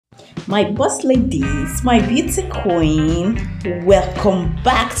My boss ladies, my beauty queen, welcome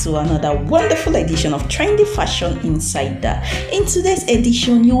back to another wonderful edition of Trendy Fashion Insider. In today's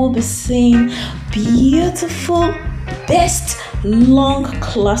edition, you will be seeing beautiful, best long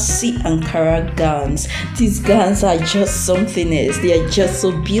classy Ankara gowns. These gowns are just something else. They are just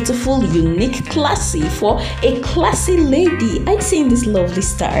so beautiful, unique, classy for a classy lady. I seen these lovely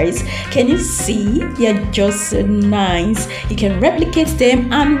styles. Can you see? They are just so nice. You can replicate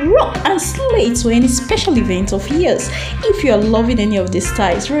them and rock and slay to any special event of yours. If you are loving any of these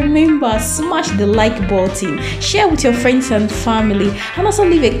styles, remember, smash the like button, share with your friends and family, and also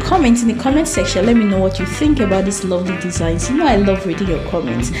leave a comment in the comment section. Let me know what you think about these lovely designs. You know I love reading your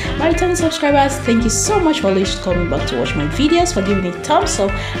comments. My returning subscribers, thank you so much for always coming back to watch my videos, for giving a thumbs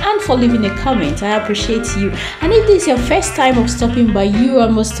up, and for leaving a comment. I appreciate you. And if this is your first time of stopping by, you are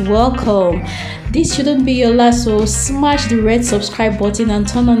most welcome. This shouldn't be your last, so smash the red subscribe button and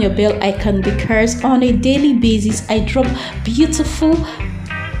turn on your bell icon, because on a daily basis I drop beautiful,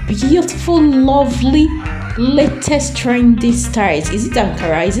 lovely, latest trendy styles. Is it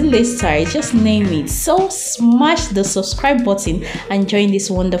Ankara? Is it lace styles? Just name it. So smash the subscribe button and join this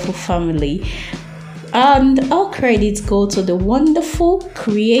wonderful family. And all credits go to the wonderful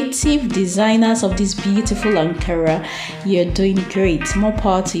creative designers of this beautiful Ankara. You're doing great. More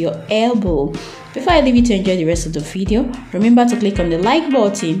power to your elbow. Before I leave you to enjoy the rest of the video, remember to click on the like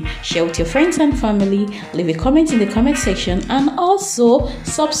button, share with your friends and family, leave a comment in the comment section, and also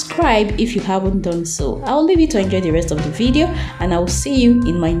subscribe if you haven't done so. I'll leave you to enjoy the rest of the video, and I will see you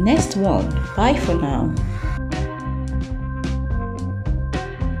in my next one. Bye for now.